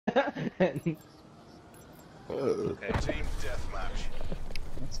Okay. Team deathmatch.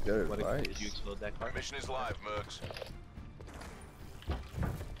 That's good What advice. did you explode that car? Mission is live, Mercs.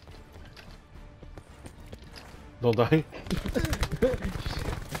 Don't die.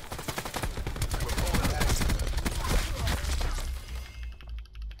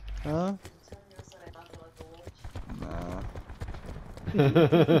 Huh? Nah.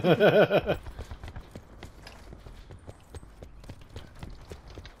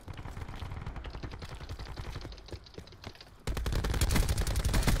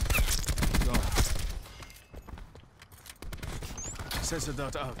 Sensor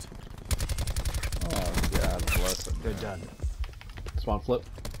dart out. Oh God bless him. They're done. Spawn flip.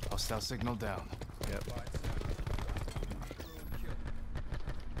 Hostile signal down. Yep.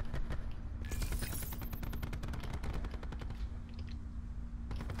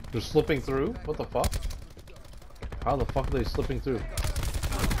 They're slipping through? What the fuck? How the fuck are they slipping through?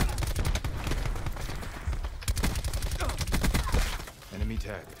 Enemy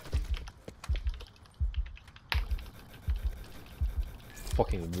tag.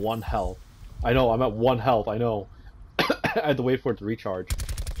 Fucking 1 health. I know, I'm at 1 health, I know. I had to wait for it to recharge.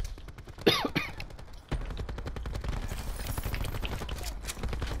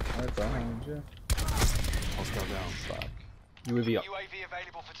 Right behind you. Hostile down. Fuck. UAV up. UAV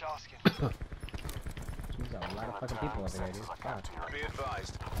available for tasking. Jeez, a lot of fucking people over there, dude. God. Be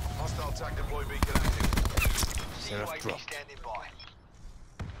advised. Hostile tag deploy beacon active. Seraph UAV dropped. standing by.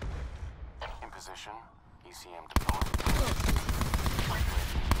 In position. ECM deployed.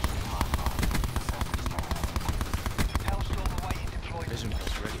 Hellstorm awaiting deployment. Vision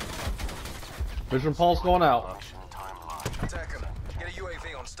pulse ready. Vision pulse going out. Mission timeline. Attack him. Get a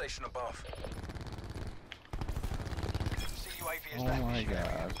UAV on station above. See UAV Oh established. my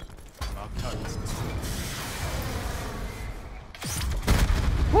God. Mark targets destroyed.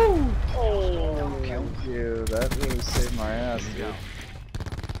 Woo! Thank you. That really saved my ass, Enemy dude. down.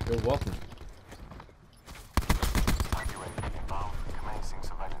 You're welcome. UAV involved. Commencing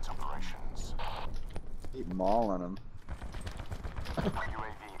surveillance operations. Keep mauling him.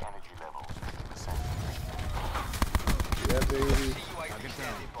 UAV energy levels 50%. Yeah, baby. See UAV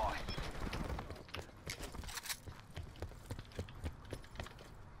standing by.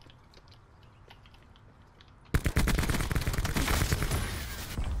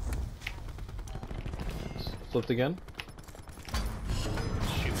 Flipped again.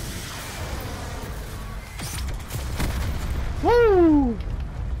 Shoot. Woo!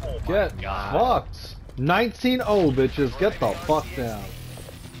 Oh my Get god. fucked. 19-0, bitches. Get the fuck down.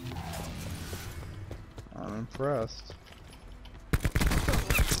 I'm impressed.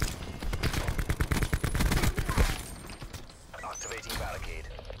 Activating barricade.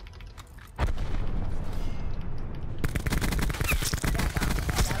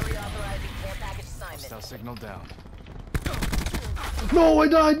 Battery authorizing care package assignment. Hostile signal down. No, I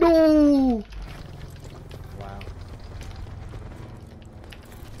died. No. Wow.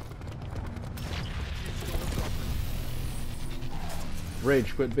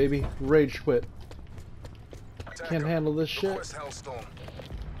 Rage quit, baby. Rage quit. Attack Can't him. handle this shit. Request Hellstorm.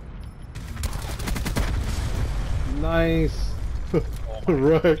 Nice. Oh my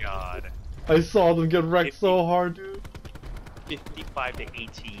Right. god. I saw them get wrecked so hard, dude. 55 to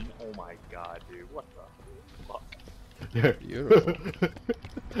 18. Oh my god, dude. What the fuck? Yeah. Beautiful.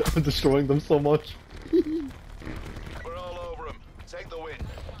 I'm destroying them so much. We're all over him. Take the win.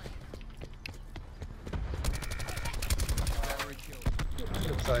 I'm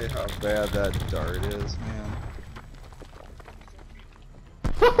gonna tell you how bad that dart is, man.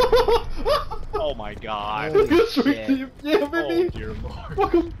 Oh my god. Holy Yes, we shit. team. Yeah, Oh baby. dear lord.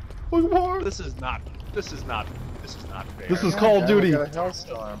 Fuck 'em. Fuck 'em hard. This is not fair. This is Call of Duty. We got a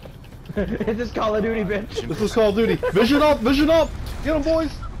Hellstorm. This is Call of Duty, bitch. This is Call of Duty. Vision up. Vision up. Get 'em,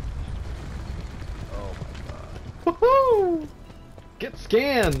 boys. Oh my God. Woohoo! Get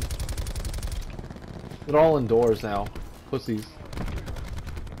scanned. They're all indoors now. Pussies.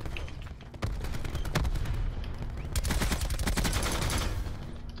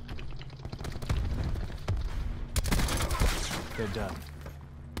 They're done.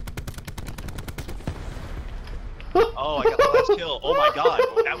 Oh, I got the last kill. Oh my god.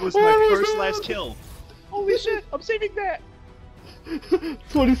 That was my first last kill. Holy shit. I'm saving that.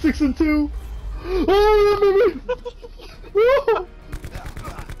 26 and 2. Oh, baby. Woo!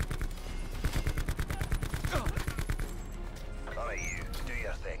 Alright, you. Do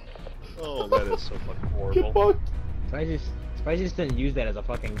your thing. Oh, that is so fucking Get horrible. fucked. Spicy just didn't use that as a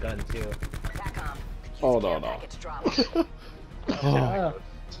fucking gun, too. TACOM. Oh, Use no, care no. package dropped. Oh,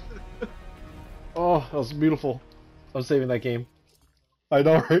 oh, that was beautiful. I'm saving that game. I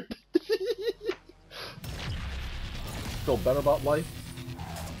know, right? Feel better about life?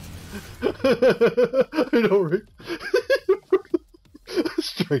 I know, right?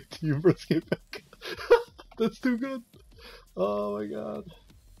 Straight to you, Brisket back. That's too good. Oh my god.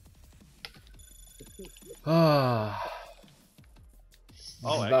 Ah.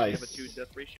 Oh, I actually Nice. have a 2 death ratio.